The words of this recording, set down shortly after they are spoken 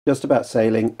Just About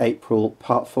Sailing April,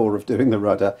 part 4 of doing the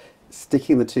rudder,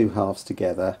 sticking the two halves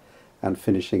together and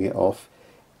finishing it off.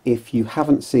 If you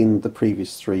haven't seen the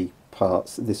previous 3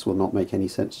 parts, this will not make any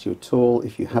sense to you at all.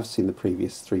 If you have seen the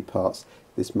previous 3 parts,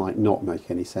 this might not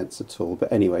make any sense at all.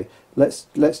 But anyway, let's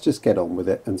just get on with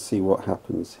it and see what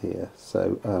happens here.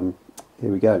 So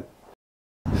here we go.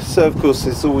 So of course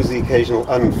there's always the occasional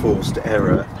unforced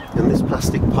error, and this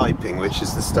plastic piping, which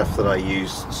is the stuff that I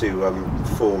used to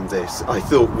form this, I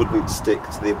thought wouldn't stick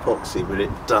to the epoxy, but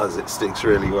it does, it sticks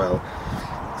really well.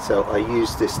 So I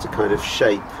used this to kind of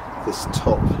shape this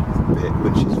top bit,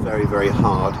 which is very, very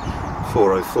hard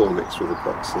 404 mixed with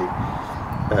epoxy.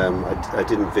 I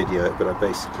didn't video it, but I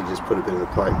basically just put a bit of the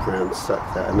pipe around,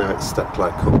 stuck that, and now it's stuck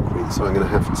like concrete, so I'm going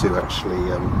to have to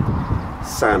actually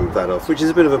sand that off, which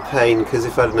is a bit of a pain, because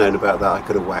if I'd known about that I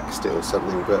could have waxed it or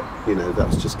something, but you know,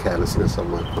 that's just carelessness on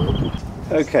my part.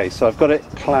 Okay, so I've got it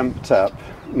clamped up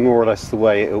more or less the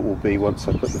way it will be once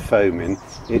I put the foam in.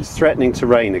 It's threatening to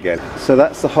rain again, so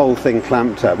that's the whole thing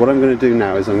clamped up. What I'm going to do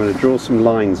now is I'm going to draw some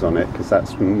lines on it, because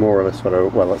that's more or less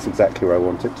what that's exactly where I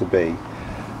want it to be.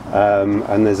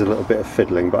 And there's a little bit of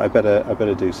fiddling, but I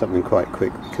better do something quite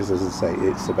quick, because as I say,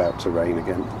 it's about to rain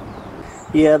again.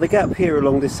 Yeah, the gap here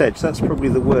along this edge, that's probably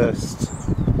the worst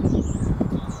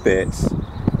bit,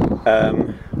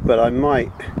 but I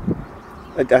might,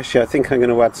 actually I think I'm going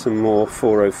to add some more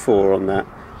 404 on that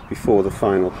before the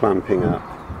final clamping up.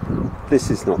 This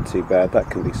is not too bad, that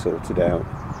can be sorted out.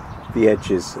 The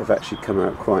edges have actually come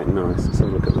out quite nice. Let's have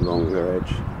a look at the longer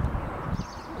edge.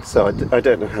 So I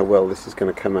don't know how well this is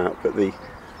going to come out, but the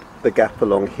gap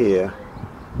along here,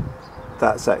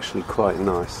 that's actually quite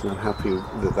nice, and I'm happy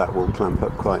that that will clamp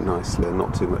up quite nicely and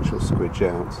not too much will squidge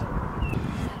out.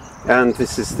 And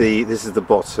this is the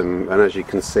bottom, and as you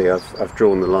can see I've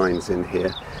drawn the lines in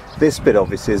here. This bit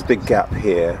obviously is a big gap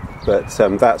here, but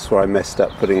that's where I messed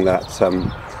up putting that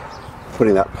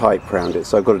pipe around it,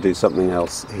 so I've got to do something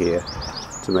else here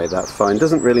to make that fine.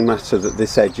 Doesn't really matter that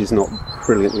this edge is not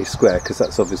brilliantly square, because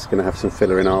that's obviously going to have some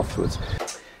filler in afterwards.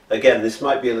 Again, this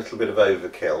might be a little bit of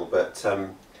overkill, but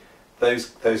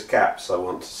those gaps I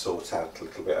want to sort out a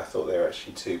little bit. I thought they were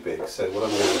actually too big, so what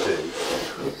I'm going to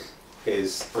do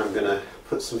is I'm going to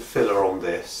put some filler on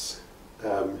this,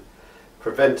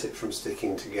 prevent it from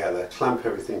sticking together, clamp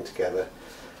everything together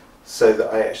so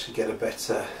that I actually get a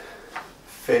better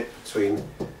fit between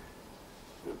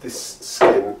this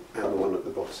skin and the one at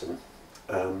the bottom.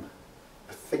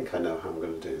 I think I know how I'm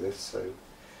going to do this.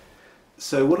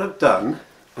 So what I've done,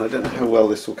 and I don't know how well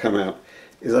this will come out,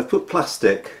 is I've put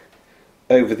plastic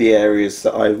over the areas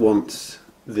that I want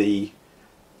the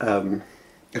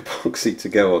epoxy to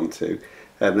go onto,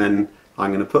 and then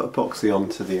I'm going to put epoxy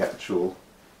onto the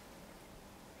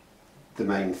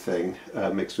main thing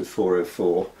mixed with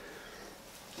 404.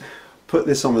 Put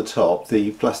this on the top.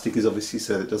 The plastic is obviously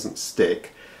so that it doesn't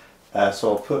stick,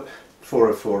 so I'll put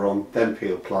 404 on, then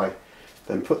peel ply,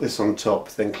 then put this on top,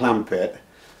 then clamp it,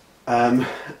 and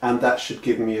that should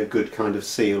give me a good kind of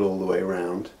seal all the way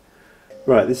around.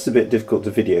 Right, this is a bit difficult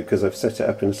to video because I've set it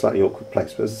up in a slightly awkward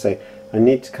place, but as I say, I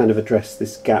need to kind of address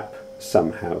this gap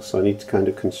somehow, so I need to kind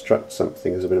of construct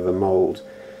something as a bit of a mould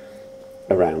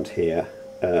around here,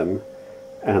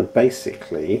 and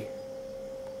basally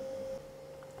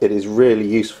it is really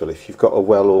useful if you've got a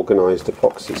well organised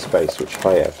epoxy space, which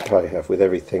I have with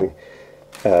everything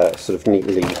sort of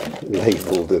neatly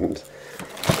labelled and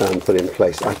put in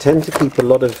place. I tend to keep a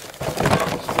lot of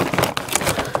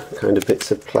kind of bits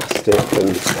of plastic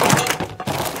and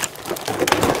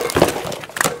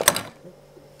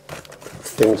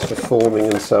things for forming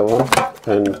and so on,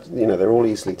 and you know, they're all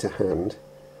easily to hand.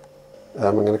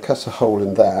 I'm going to cut a hole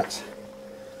in that,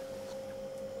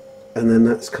 and then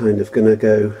that's kind of going to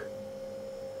go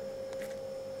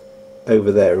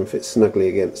over there and fit snugly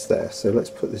against there. So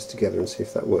let's put this together and see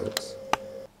if that works.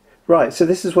 Right, so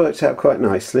this has worked out quite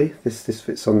nicely. This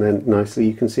fits on there nicely.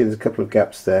 You can see there's a couple of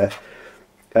gaps there.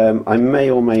 I may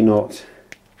or may not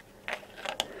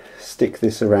stick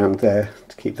this around there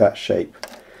to keep that shape.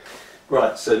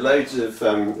 Right, so loads of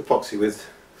epoxy with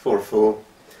 404.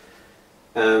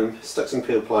 Stuck some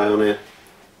peel ply on it.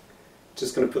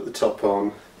 Just going to put the top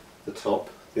on,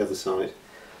 the other side,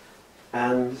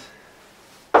 and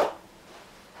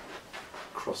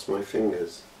cross my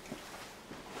fingers.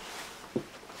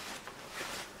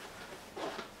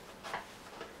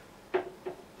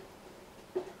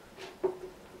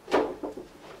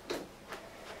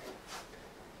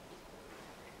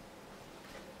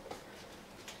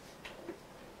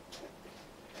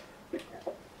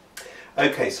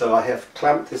 Okay, so I have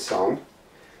clamped this on.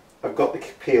 I've got the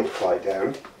peel ply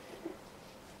down.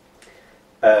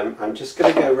 I'm just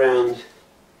going to go around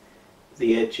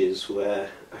the edges where,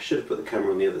 I should have put the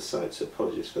camera on the other side, so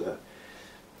apologies for that,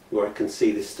 where I can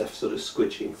see this stuff sort of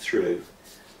squidging through,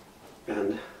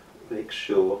 and make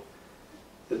sure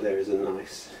that there is a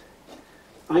nice...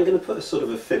 I'm going to put a sort of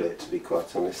a fillet, to be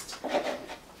quite honest,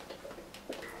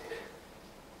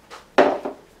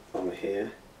 on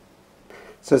here.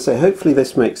 So hopefully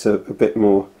this makes a bit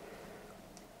more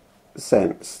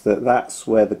sense, that that's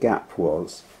where the gap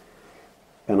was,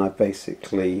 and I've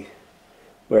basically,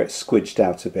 where it's squidged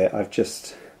out a bit, I've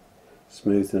just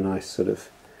smoothed a nice sort of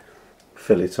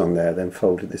fillet on there, then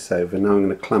folded this over. Now I'm going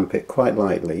to clamp it quite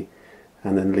lightly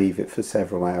and then leave it for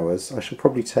several hours. I should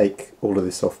probably take all of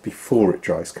this off before it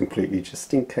dries completely,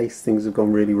 just in case things have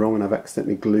gone really wrong and I've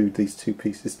accidentally glued these two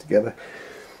pieces together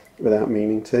without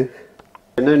meaning to.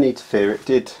 No need to fear, it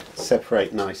did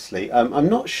separate nicely. I'm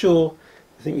not sure,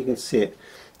 I think you can see it,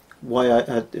 why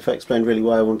if I explained really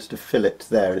why I wanted to fillet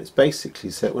there, and it's basically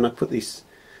so that when I put these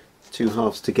two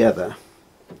halves together,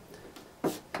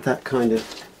 that kind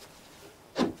of,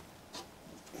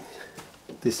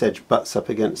 this edge butts up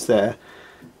against there,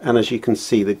 and as you can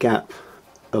see the gap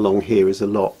along here is a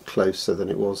lot closer than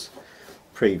it was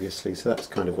previously, so that's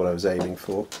kind of what I was aiming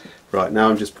for. Right, now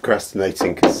I'm just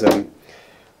procrastinating because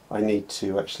I need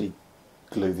to actually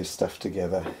glue this stuff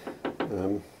together.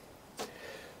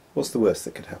 What's the worst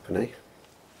that could happen, eh?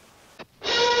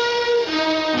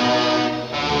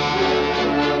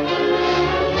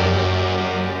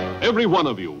 Every one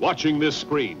of you watching this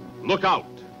screen, look out!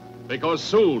 Because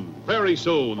soon, very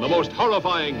soon, the most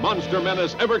horrifying monster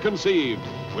menace ever conceived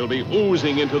will be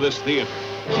oozing into this theater.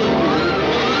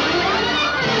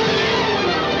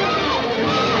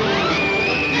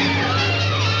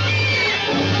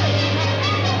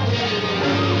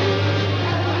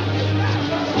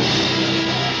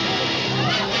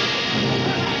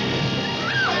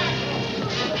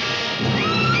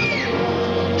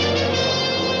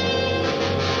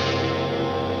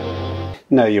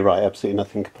 No, you're right, absolutely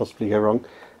nothing could possibly go wrong.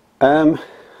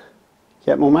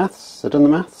 Yet more maths, I've done the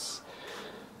maths.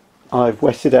 I've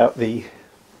wetted out the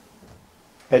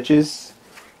edges.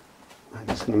 I'm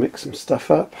just going to mix some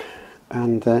stuff up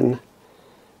and then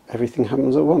everything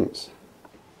happens at once.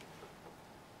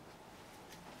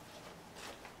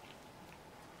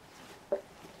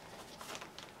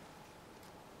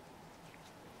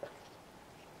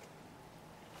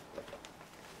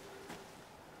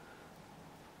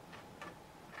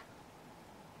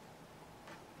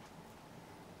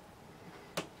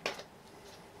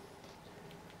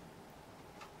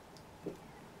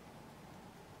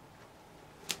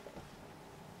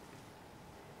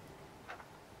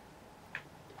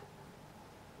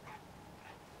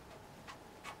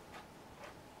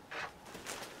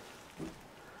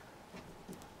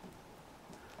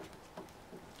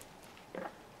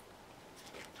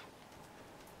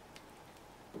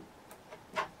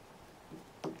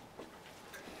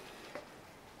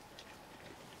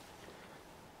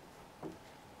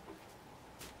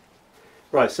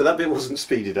 Right, so that bit wasn't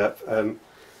speeded up.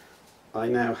 I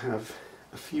now have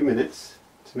a few minutes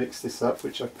to mix this up,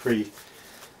 which I've put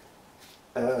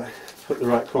the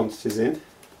right quantities in.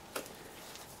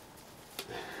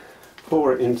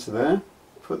 Pour it into there,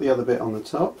 put the other bit on the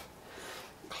top,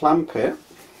 clamp it,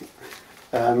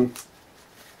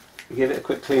 give it a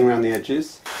quick clean around the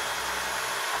edges.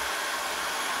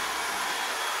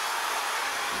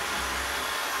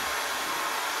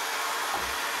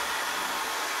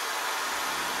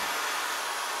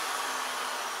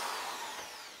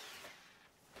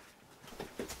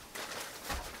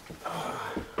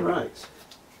 Right,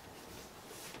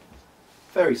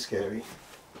 very scary.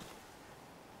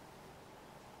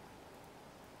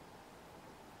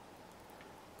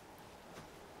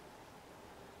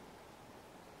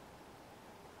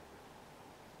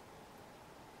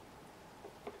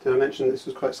 Did I mention this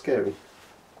was quite scary?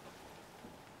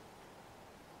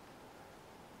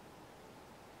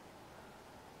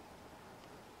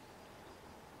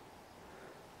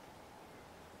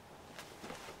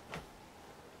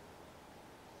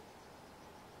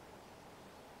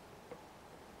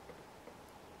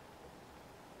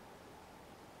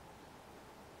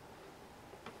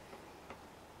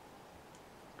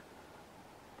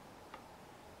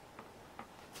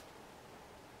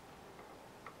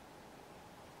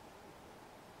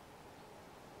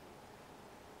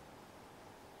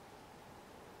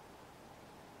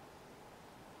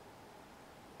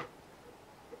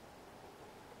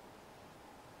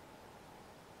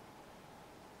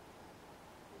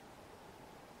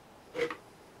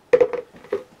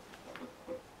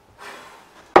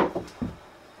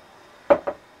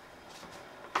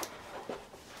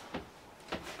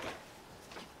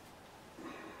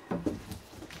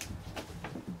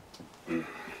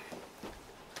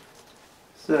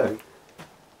 So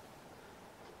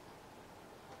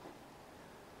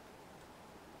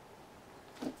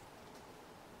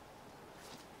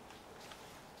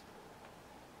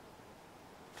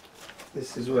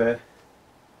this is where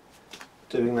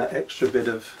doing that extra bit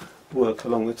of work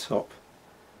along the top,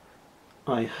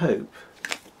 I hope,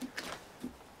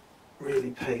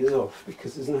 really pays off,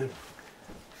 because there's no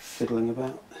fiddling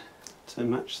about to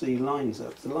match the lines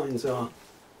up. The lines are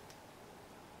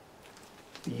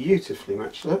beautifully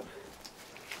matched up.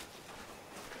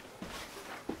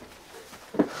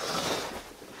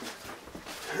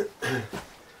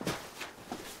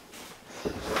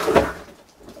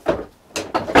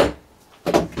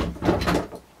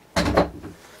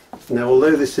 Now,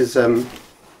 although this is a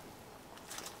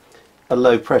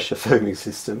low pressure foaming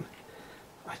system,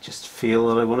 I just feel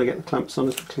that I want to get the clamps on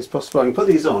as quickly as possible. I can put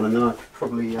these on and then I could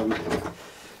probably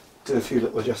do a few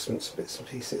little adjustments, bits and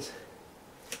pieces.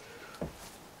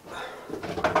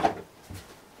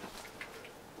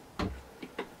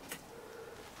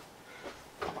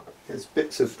 There's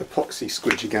bits of epoxy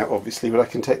squidging out obviously, but I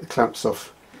can take the clamps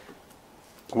off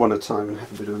one at a time and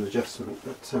have a bit of an adjustment.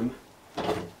 But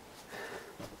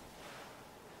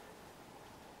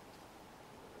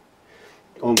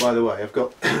oh, and by the way, I've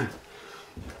got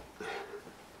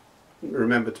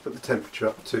remembered to put the temperature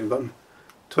up to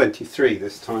 23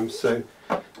 this time, so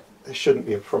there shouldn't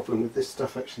be a problem with this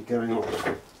stuff actually going on.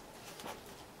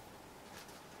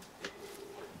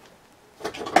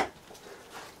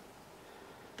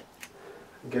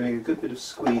 I'm getting a good bit of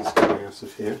squeeze coming out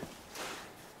of here,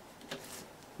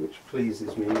 which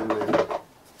pleases me no end.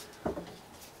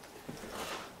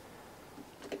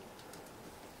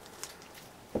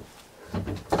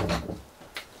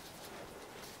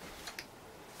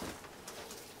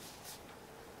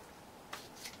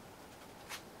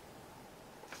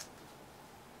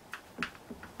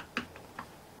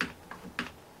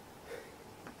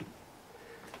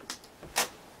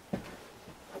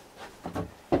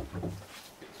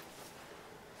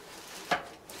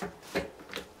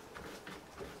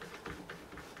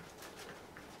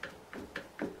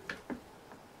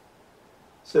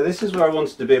 So this is where I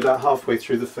wanted to be about halfway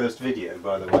through the first video,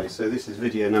 by the way. So this is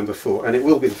video number 4, and it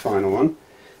will be the final one,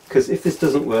 because if this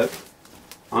doesn't work,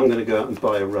 I'm going to go out and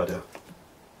buy a rudder.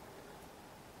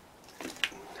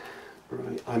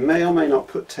 Right, I may or may not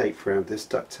put tape around this,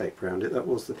 duct tape around it, that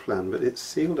was the plan, but it's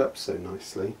sealed up so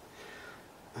nicely.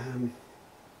 I'm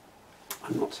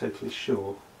not totally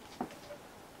sure.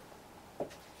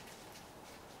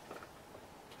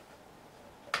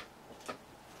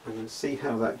 I'm going to see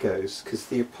how that goes, because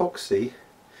the epoxy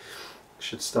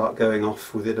should start going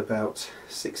off within about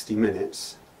 60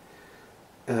 minutes,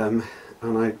 and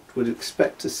I would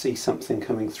expect to see something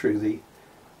coming through the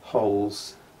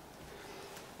holes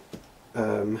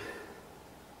at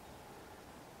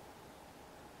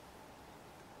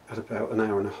about an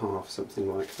hour and a half,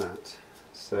 something like that.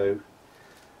 So,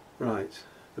 right,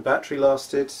 the battery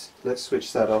lasted, let's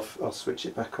switch that off. I'll switch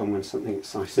it back on when something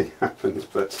exciting happens,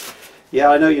 but yeah,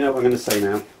 I know you know what I'm going to say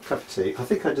now. Cup of tea. I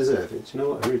think I deserve it. Do you know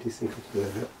what? I really think I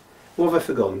deserve it. What have I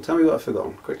forgotten? Tell me what I've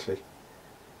forgotten, quickly.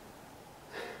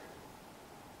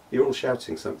 You're all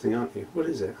shouting something, aren't you? What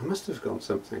is it? I must have forgotten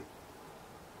something.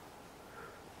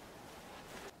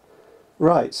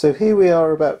 Right, so here we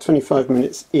are about 25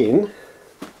 minutes in,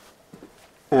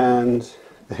 and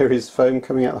there is foam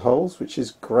coming out the holes, which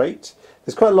is great.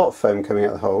 There's quite a lot of foam coming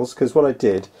out the holes, because what I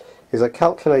did is I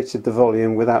calculated the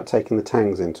volume without taking the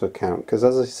tangs into account, because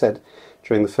as I said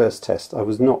during the first test, I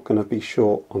was not going to be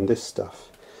short on this stuff.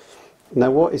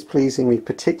 Now what is pleasing me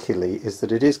particularly is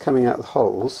that it is coming out the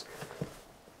holes,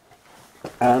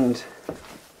 and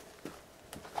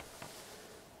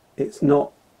it's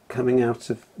not coming out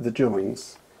of the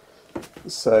joins.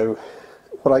 So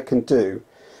what I can do,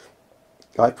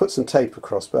 I put some tape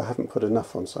across, but I haven't put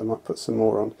enough on, so I might put some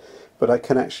more on, but I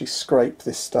can actually scrape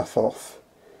this stuff off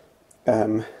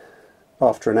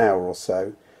after an hour or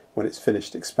so when it's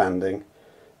finished expanding,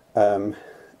 and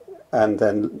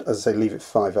then, as I say, leave it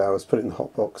 5 hours, put it in the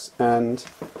hot box, and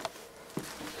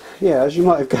yeah, as you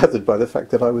might have gathered by the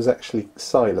fact that I was actually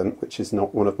silent, which is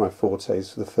not one of my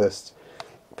fortes for the first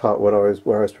part where I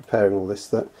was preparing all this,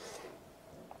 that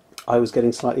I was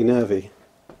getting slightly nervy,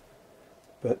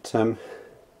 but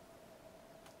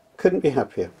couldn't be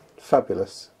happier.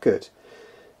 Fabulous, good.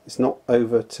 It's not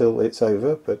over till it's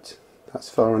over, but that's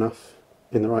far enough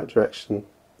in the right direction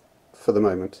for the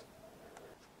moment.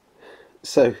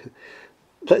 So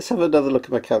let's have another look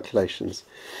at my calculations,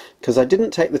 because I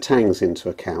didn't take the tangs into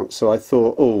account, so I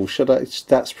thought, oh, should I?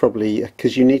 That's probably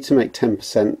because you need to make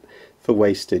 10% for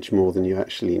wastage more than you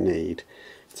actually need.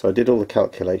 So I did all the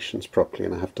calculations properly,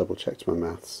 and I have double checked my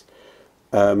maths.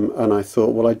 And I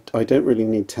thought, well, I don't really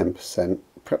need 10%.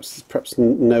 Perhaps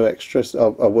no extra.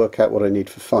 I'll work out what I need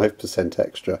for 5%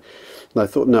 extra. And I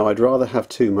thought, no, I'd rather have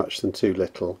too much than too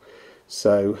little.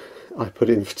 So I put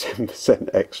in for 10%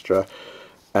 extra,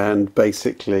 and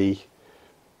basically,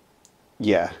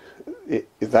 yeah,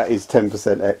 that is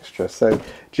 10% extra. So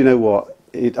do you know what?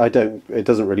 It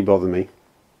doesn't really bother me,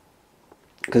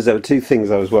 because there were two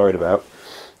things I was worried about.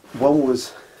 One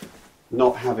was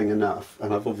not having enough,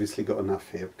 and I've obviously got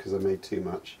enough here because I made too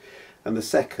much. And the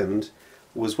second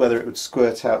was whether it would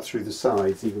squirt out through the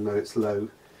sides even though it's low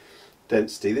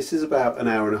density. This is about an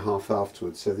hour and a half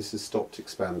afterwards, so this has stopped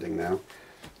expanding now,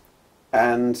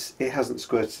 and it hasn't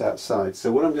squirted outside.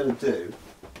 So what I'm going to do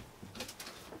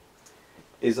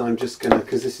is I'm just going to,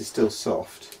 because this is still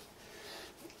soft,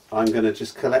 I'm going to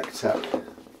just collect up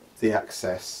the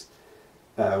excess,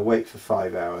 wait for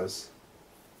 5 hours,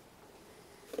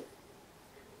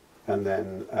 and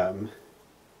then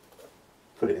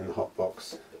put it in the hot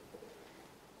box.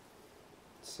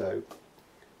 So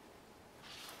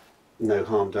no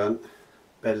harm done.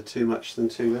 Better too much than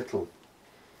too little.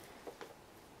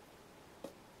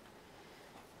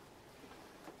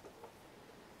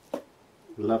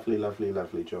 Lovely, lovely,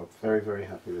 lovely job. Very, very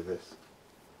happy with this.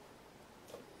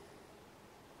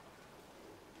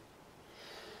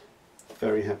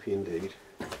 Very happy indeed.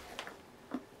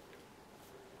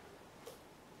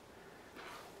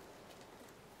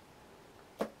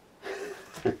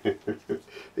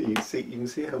 You can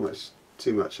see how much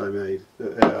too much I made.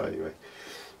 Anyway,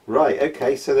 right.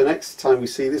 Okay. So the next time we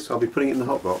see this, I'll be putting it in the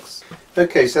hot box.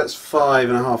 Okay. So that's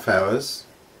 5.5 hours.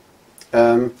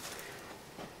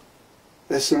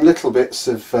 There's some little bits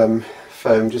of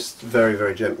foam, just very,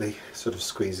 very gently, sort of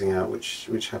squeezing out,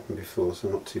 which happened before, so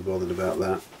I'm not too bothered about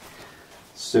that.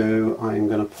 So I'm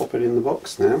going to pop it in the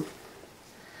box now.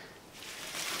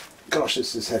 Gosh,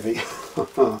 this is heavy.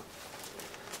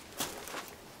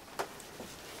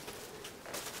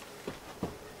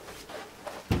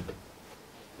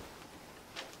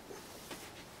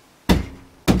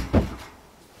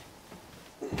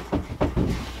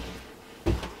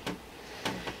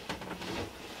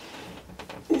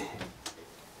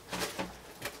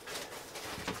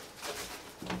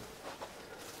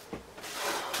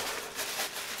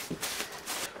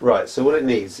 Right, so what it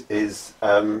needs is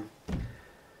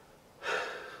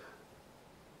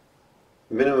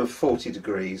minimum of 40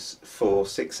 degrees for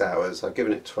 6 hours. I've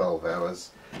given it 12 hours,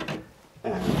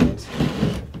 and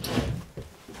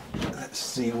let's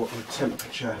see what the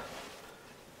temperature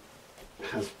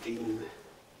has been.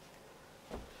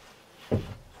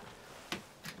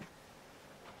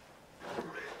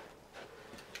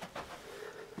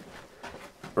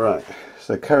 Right,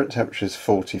 so current temperature is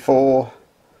 44.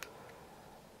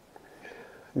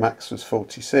 Max was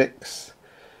 46,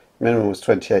 minimum was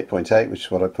 28.8, which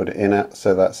is what I put it in at,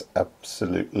 so that's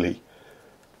absolutely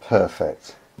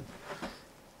perfect.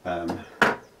 There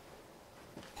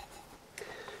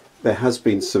has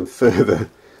been some further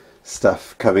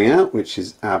stuff coming out, which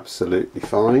is absolutely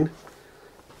fine.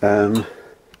 And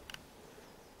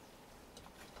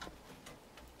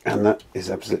that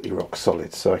is absolutely rock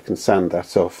solid, so I can sand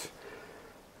that off.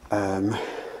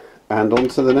 And on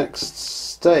to the next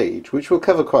stage, which we'll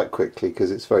cover quite quickly because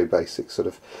it's very basic, sort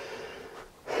of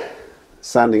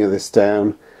sanding of this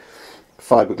down,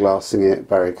 fiberglassing it,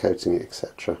 barrier coating it,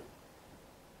 etc.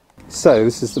 So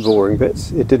this is the boring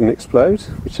bit. It didn't explode,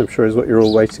 which I'm sure is what you're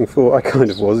all waiting for. I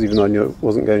kind of was, even though I knew it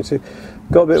wasn't going to.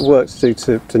 Got a bit of work to do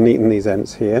to neaten these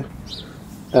ends here.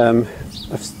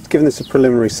 I've given this a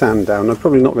preliminary sand down. I'm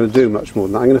probably not going to do much more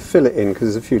than that. I'm going to fill it in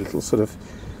because there's a few little sort of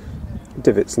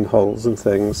divots and holes and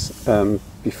things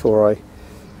before I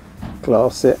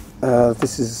glass it.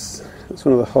 That's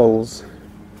one of the holes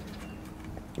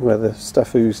where the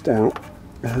stuff oozed out.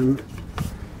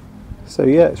 So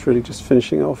yeah, it's really just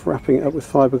finishing off, wrapping it up with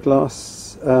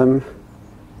fiberglass,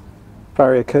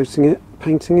 barrier coating it,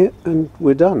 painting it, and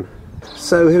we're done.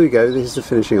 So here we go. This is the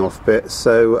finishing off bit.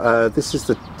 So this is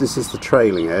the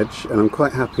trailing edge, and I'm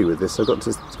quite happy with this. I've got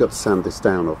to sand this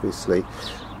down, obviously.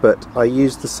 But I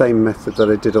used the same method that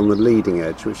I did on the leading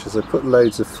edge, which is I put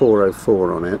loads of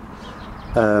 404 on it,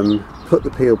 put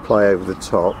the peel ply over the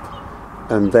top,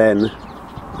 and then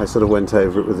I sort of went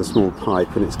over it with a small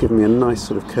pipe, and it's given me a nice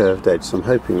sort of curved edge. So I'm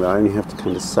hoping that I only have to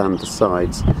kind of sand the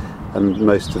sides, and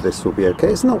most of this will be okay.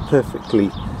 It's not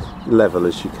perfectly level,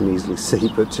 as you can easily see,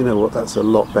 but you know what, that's a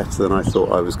lot better than I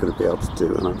thought I was going to be able to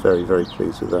do, and I'm very, very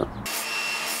pleased with that.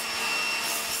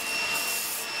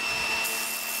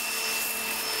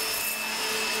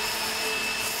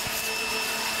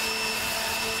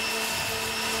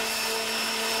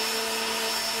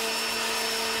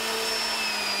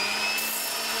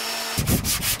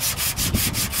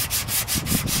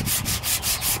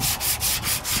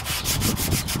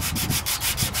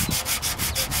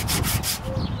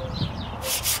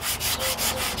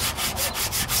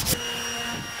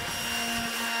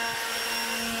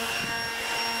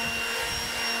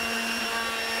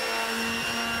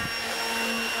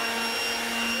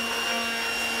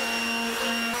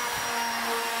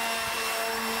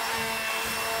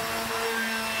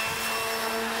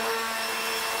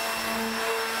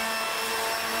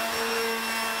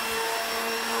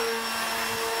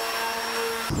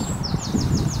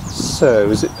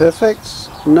 So, is it perfect?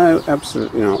 No,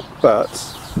 absolutely not. But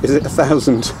is it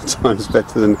 1,000 times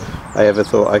better than I ever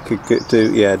thought I could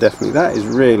do? Yeah, definitely. That is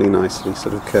really nicely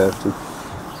sort of curved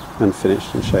and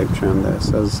finished and shaped around there.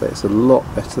 So as I say, it's a lot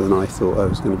better than I thought I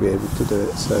was going to be able to do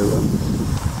it. So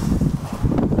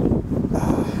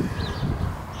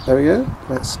there we go.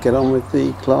 Let's get on with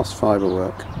the glass fibre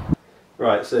work.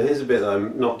 Right, so here's a bit that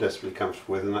I'm not desperately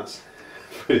comfortable with, and that's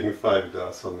putting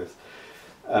fiberglass on this.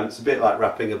 It's a bit like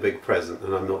wrapping a big present,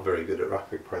 and I'm not very good at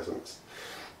wrapping presents.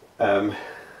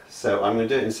 So I'm going to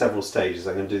do it in several stages.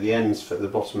 I'm going to do the ends for the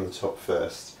bottom and the top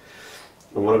first.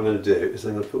 And what I'm going to do is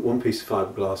I'm going to put one piece of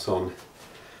fiberglass on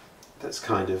that's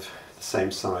kind of the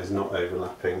same size, not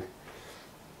overlapping.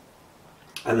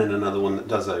 And then another one that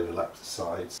does overlap the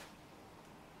sides.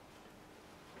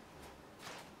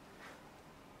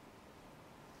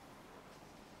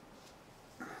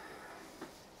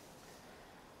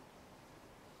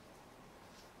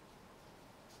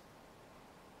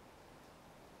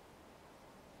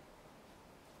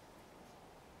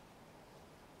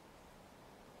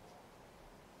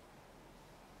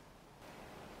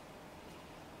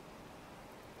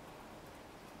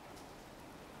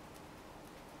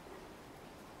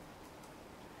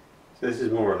 So this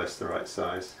is more or less the right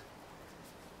size,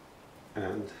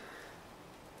 and I'm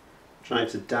trying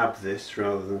to dab this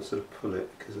rather than sort of pull it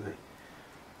because I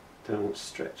don't want to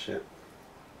stretch it.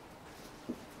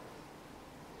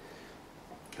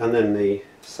 And then the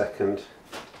second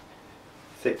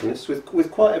thickness with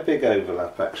quite a big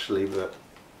overlap actually, but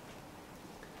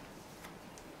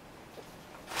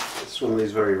it's one of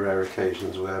these very rare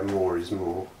occasions where more is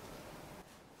more.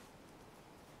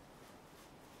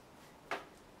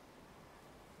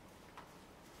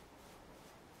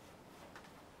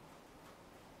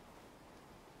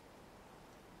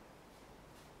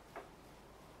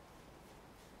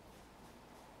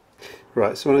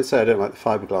 Right, so when I say I don't like the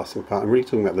fiberglassing part, I'm really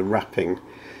talking about the wrapping.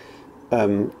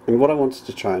 And what I wanted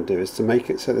to try and do is to make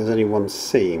it so there's only one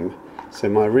seam. So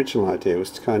my original idea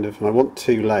was to kind of, and I want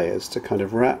two layers, to kind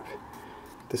of wrap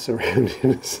this around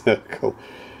in a circle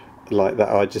like that.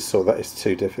 I just saw that is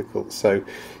too difficult. So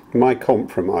my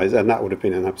compromise, and that would have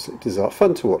been an absolute disaster,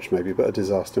 fun to watch maybe, but a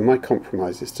disaster. My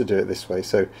compromise is to do it this way.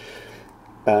 So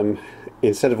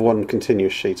instead of one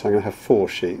continuous sheet, I'm going to have 4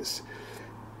 sheets.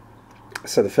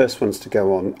 So the first ones to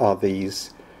go on are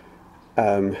these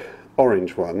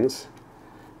orange ones,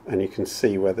 and you can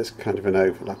see where there's kind of an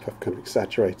overlap. I've kind of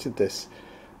exaggerated this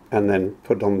and then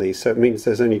put on these, so it means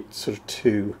there's only sort of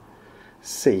 2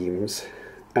 seams,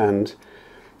 and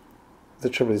the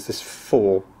trouble is there's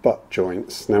 4 butt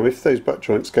joints. Now if those butt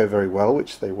joints go very well,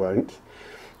 which they won't,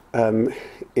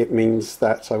 it means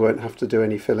that I won't have to do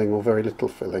any filling or very little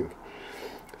filling.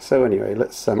 So anyway,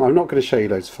 let's. I'm not going to show you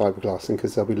loads of fiberglassing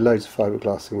because there'll be loads of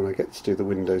fiberglassing when I get to do the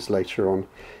windows later on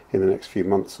in the next few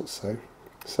months or so.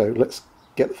 So let's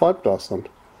get the fiberglass on.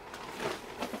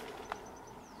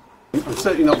 I'm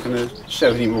certainly not going to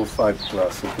show any more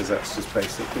fiberglassing because that's just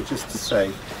basic, but just to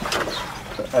say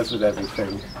that as with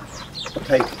everything, a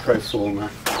paper pro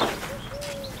forma,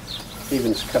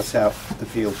 even to cut out the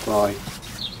peel ply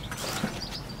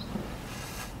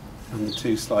and the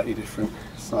 2 slightly different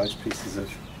size pieces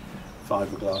of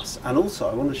fiberglass. And also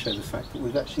I want to show the fact that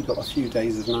we've actually got a few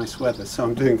days of nice weather, so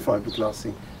I'm doing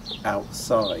fiberglassing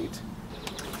outside.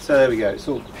 So there we go, it's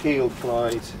all peel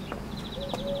plied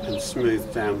and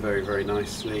smoothed down very, very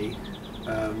nicely.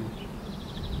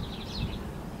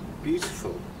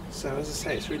 Beautiful. So as I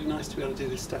say, it's really nice to be able to do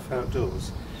this stuff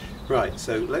outdoors. Right,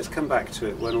 so let's come back to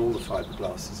it when all the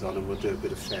fiberglass is on and we'll do a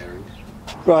bit of fairing.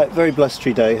 Right, very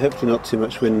blustery day, hopefully not too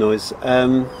much wind noise.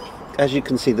 As you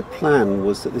can see, the plan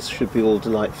was that this should be all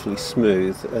delightfully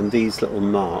smooth, and these little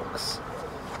marks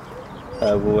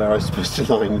were where I was supposed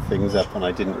to line things up, and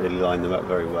I didn't really line them up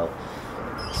very well.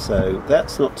 So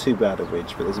that's not too bad a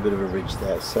ridge, but there's a bit of a ridge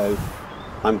there. So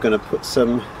I'm going to put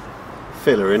some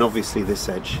filler in. Obviously this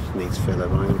edge needs filler,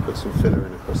 but I'm going to put some filler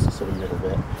in across the sort of middle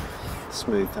bit,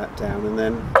 smooth that down, and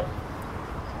then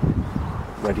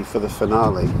ready for the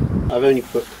finale. I've only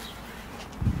put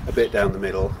a bit down the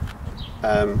middle.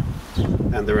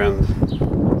 and around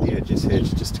the edges here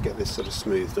just to get this sort of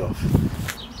smoothed off.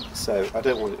 So I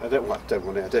don't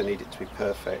need it to be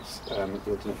perfect. I don't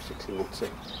particularly want to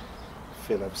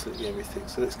fill absolutely everything.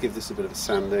 So let's give this a bit of a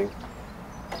sanding,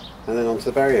 and then onto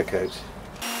the barrier coat.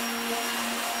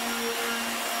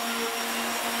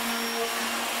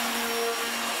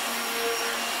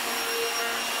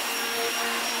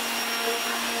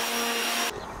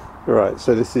 Right,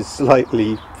 so this is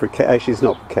slightly precarious. Actually, it's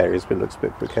not precarious, but it looks a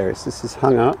bit precarious. This is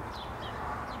hung up.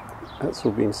 That's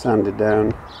all been sanded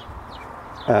down.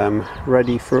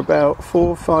 Ready for about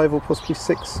 4, 5 or possibly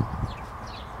 6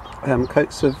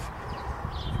 coats of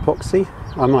epoxy.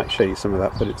 I might show you some of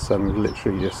that, but it's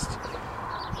literally just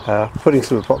putting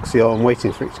some epoxy on,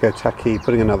 waiting for it to go tacky,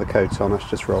 putting another coat on. Let's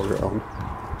just roll it on.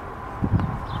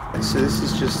 So this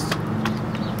is just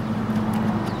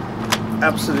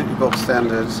absolutely bog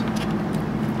standard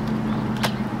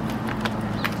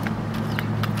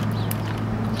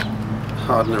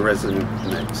hardener resin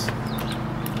mix.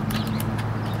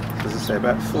 As I say,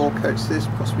 about 4 coats of this,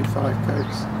 possibly 5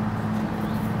 coats.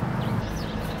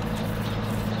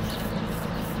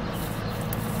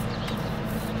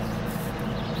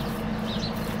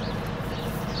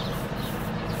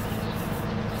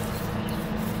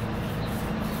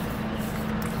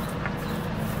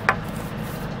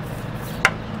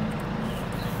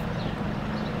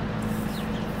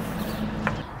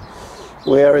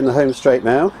 We are in the home straight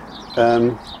now.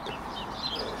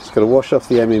 Just got to wash off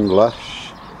the Emin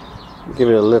blush, give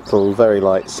it a little very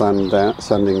light sanding down,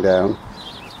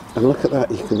 and look at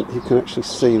that. You can actually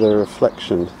see the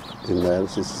reflection in there.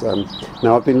 This is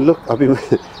now I've been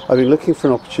looking for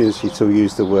an opportunity to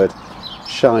use the word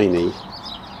shiny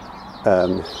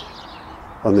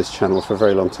on this channel for a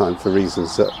very long time, for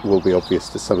reasons that will be obvious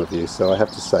to some of you. So I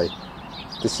have to say,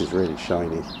 this is really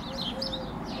shiny,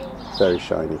 very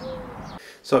shiny.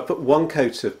 So I put 1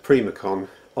 coat of Primacon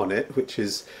on it, which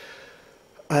is,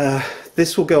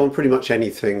 this will go on pretty much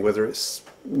anything, whether it's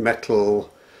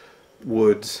metal,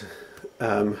 wood,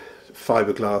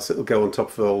 fiberglass. It'll go on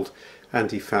top of old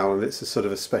anti-foul, and it's a sort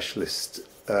of a specialist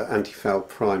anti-foul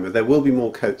primer. There will be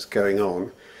more coats going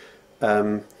on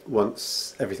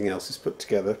once everything else is put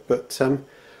together, but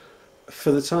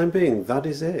for the time being, that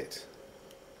is it.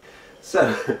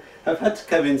 So I've had to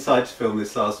come inside to film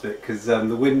this last bit because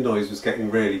the wind noise was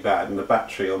getting really bad, and the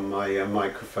battery on my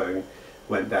microphone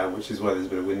went down, which is why there's a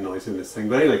bit of wind noise in this thing.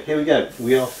 But anyway, here we go.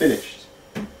 We are finished.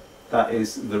 That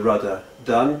is the rudder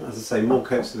done. As I say, more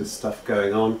coats of this stuff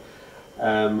going on.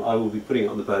 I will be putting it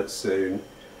on the boat soon.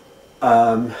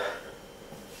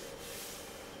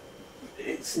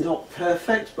 It's not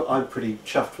perfect, but I'm pretty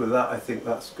chuffed with that. I think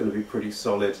that's going to be pretty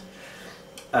solid.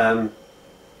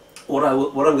 What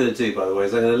I'm going to do, by the way,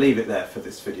 is I'm going to leave it there for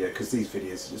this video, because these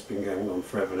videos have just been going on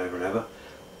forever and ever and ever.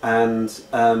 And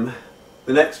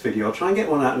the next video, I'll try and get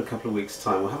one out in a couple of weeks'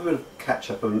 time. We'll have a bit of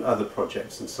catch up on other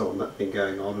projects and so on that have been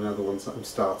going on, and other ones that I'm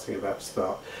about to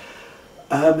start.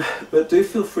 But do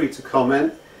feel free to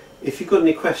comment if you've got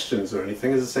any questions or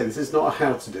anything. As I say, this is not a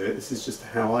how to do it, this is just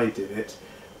how I did it.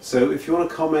 So if you want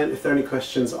to comment, if there are any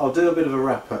questions, I'll do a bit of a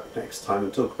wrap up next time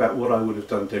and talk about what I would have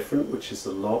done different, which is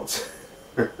a lot.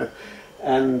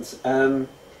 And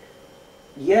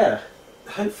yeah,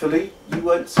 hopefully you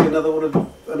won't see another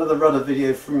rudder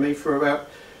video from me for about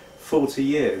 40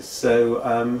 years.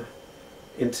 So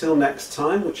until next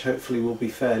time, which hopefully will be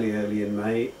fairly early in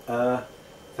May,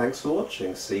 thanks for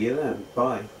watching. See you then.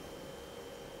 Bye.